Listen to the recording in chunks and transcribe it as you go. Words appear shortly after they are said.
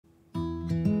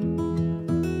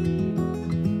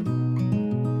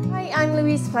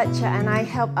Louise Fletcher, and I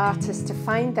help artists to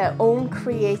find their own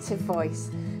creative voice.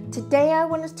 Today I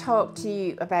want to talk to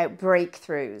you about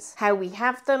breakthroughs, how we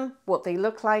have them, what they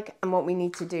look like, and what we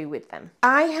need to do with them.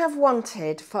 I have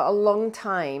wanted for a long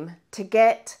time to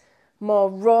get more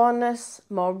rawness,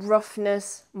 more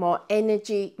roughness, more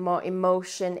energy, more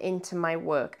emotion into my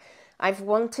work. I've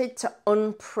wanted to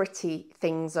unpretty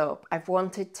things up. I've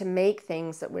wanted to make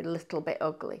things that were a little bit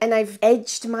ugly. And I've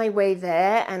edged my way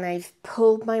there, and I've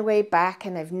pulled my way back,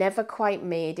 and I've never quite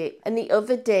made it. And the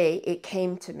other day it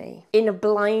came to me in a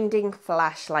blinding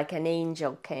flash, like an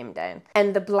angel came down.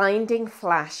 And the blinding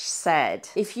flash said,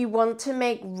 if you want to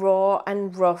make raw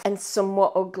and rough and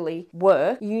somewhat ugly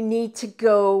work, you need to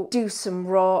go do some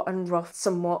raw and rough,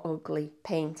 somewhat ugly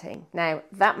painting. Now,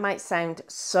 that might sound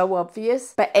so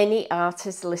obvious, but any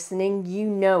artist listening, you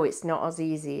know it's not as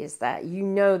easy as that. You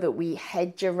know that we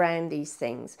hedge around these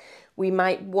things. We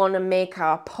might want to make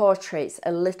our portraits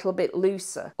a little bit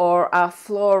looser or our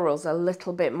florals a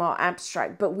little bit more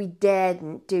abstract, but we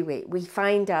daren't do it. We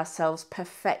find ourselves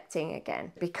perfecting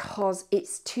again because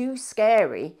it's too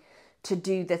scary to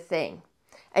do the thing.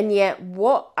 And yet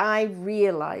what I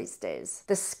realized is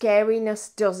the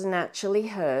scariness doesn't actually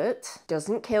hurt,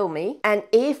 doesn't kill me. And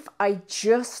if I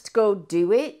just go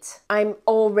do it, I'm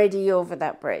already over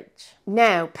that bridge.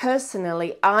 Now,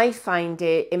 personally, I find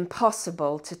it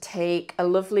impossible to take a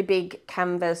lovely big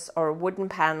canvas or a wooden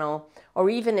panel or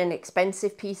even an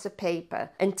expensive piece of paper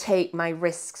and take my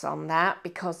risks on that,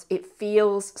 because it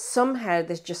feels somehow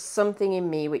there's just something in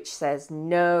me which says,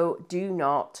 no, do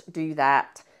not do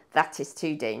that. That is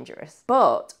too dangerous.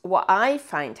 But what I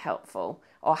find helpful,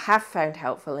 or have found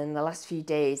helpful in the last few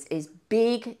days, is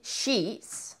big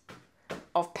sheets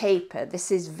of paper.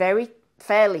 This is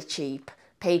fairly cheap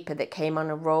paper that came on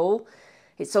a roll.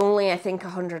 It's only, I think,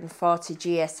 140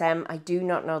 GSM. I do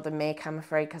not know the make, I'm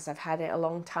afraid, because I've had it a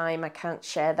long time. I can't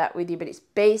share that with you, but it's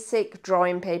basic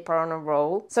drawing paper on a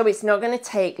roll. So it's not going to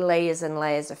take layers and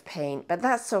layers of paint, but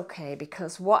that's okay,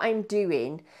 because what I'm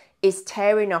doing is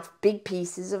tearing off big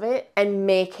pieces of it and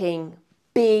making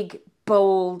big,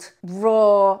 bold,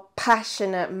 raw,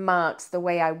 passionate marks the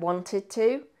way I wanted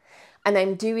to. And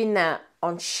I'm doing that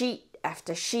on sheet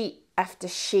after sheet after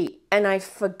sheet. And I've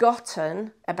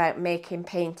forgotten about making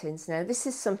paintings. Now, this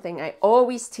is something I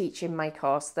always teach in my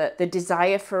course, that the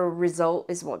desire for a result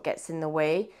is what gets in the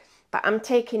way. But I'm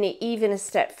taking it even a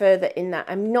step further in that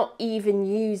I'm not even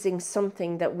using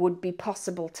something that would be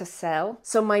possible to sell.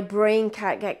 So my brain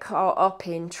can't get caught up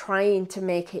in trying to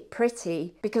make it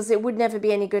pretty, because it would never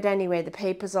be any good anyway. The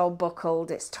paper's all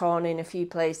buckled, it's torn in a few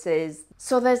places.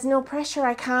 So there's no pressure.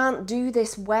 I can't do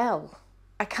this well.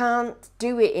 I can't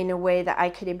do it in a way that I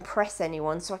could impress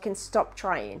anyone, so I can stop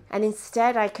trying. And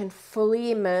instead I can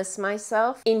fully immerse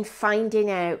myself in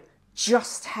finding out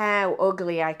just how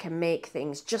ugly I can make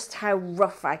things, just how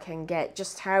rough I can get,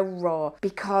 just how raw,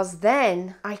 because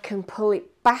then I can pull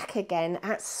it back again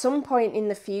at some point in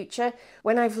the future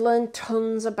when I've learned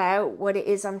tons about what it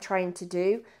is I'm trying to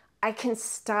do. I can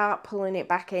start pulling it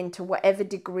back into whatever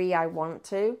degree I want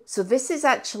to. So this is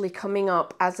actually coming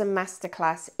up as a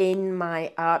masterclass in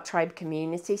my Art Tribe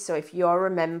community. So if you're a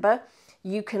member,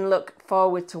 you can look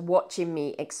forward to watching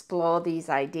me explore these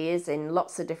ideas in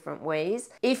lots of different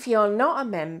ways. If you're not a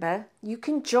member, you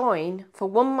can join for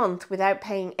 1 month without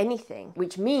paying anything,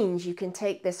 which means you can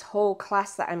take this whole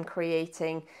class that I'm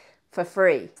creating for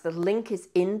free. The link is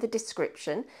in the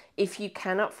description. If you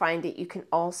cannot find it, you can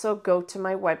also go to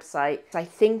my website. I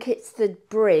think it's the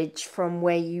bridge from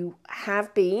where you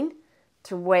have been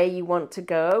to where you want to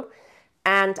go.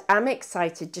 And I'm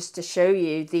excited just to show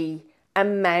you the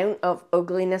amount of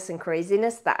ugliness and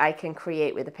craziness that I can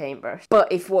create with a paintbrush. But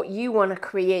if what you want to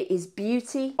create is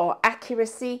beauty or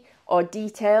accuracy or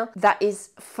detail, that is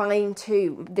fine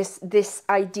too. This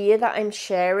idea that I'm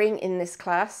sharing in this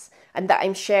class and that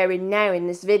I'm sharing now in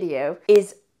this video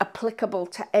is applicable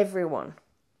to everyone.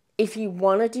 If you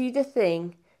want to do the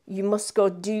thing, you must go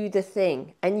do the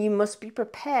thing, and you must be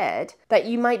prepared that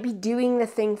you might be doing the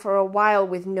thing for a while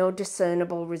with no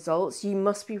discernible results. You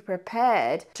must be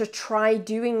prepared to try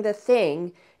doing the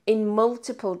thing in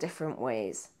multiple different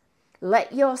ways.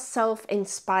 Let yourself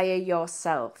inspire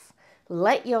yourself.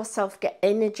 Let yourself get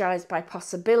energized by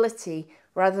possibility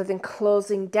rather than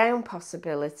closing down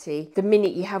possibility the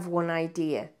minute you have one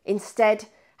idea. Instead,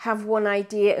 have one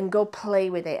idea and go play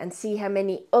with it and see how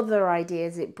many other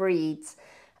ideas it breeds.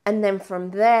 And then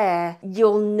from there,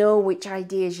 you'll know which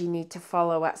ideas you need to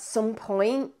follow. At some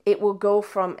point, it will go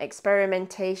from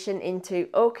experimentation into,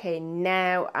 okay,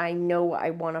 now I know what I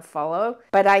want to follow.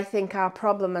 But I think our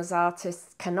problem as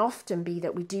artists can often be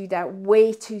that we do that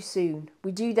way too soon.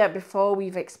 We do that before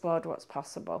we've explored what's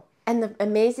possible. And the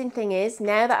amazing thing is,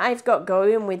 now that I've got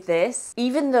going with this,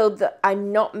 even though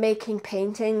I'm not making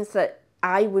paintings that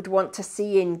I would want to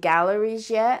see in galleries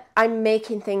yet, I'm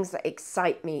making things that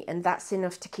excite me, and that's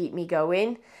enough to keep me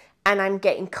going. And I'm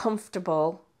getting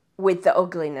comfortable with the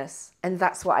ugliness, and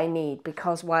that's what I need,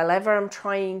 because while ever I'm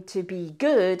trying to be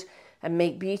good and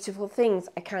make beautiful things,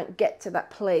 I can't get to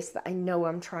that place that I know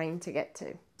I'm trying to get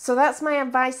to. So that's my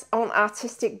advice on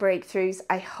artistic breakthroughs.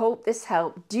 I hope this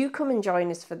helped. Do come and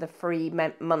join us for the free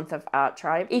month of Art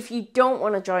Tribe. If you don't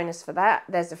want to join us for that,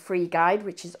 there's a free guide,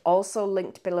 which is also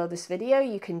linked below this video.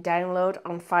 You can download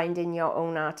on finding your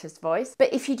own artist voice.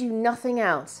 But if you do nothing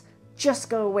else,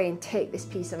 just go away and take this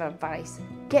piece of advice.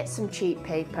 Get some cheap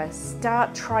paper.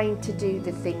 Start trying to do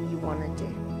the thing you want to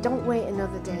do. Don't wait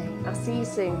another day. I'll see you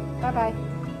soon.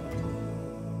 Bye-bye.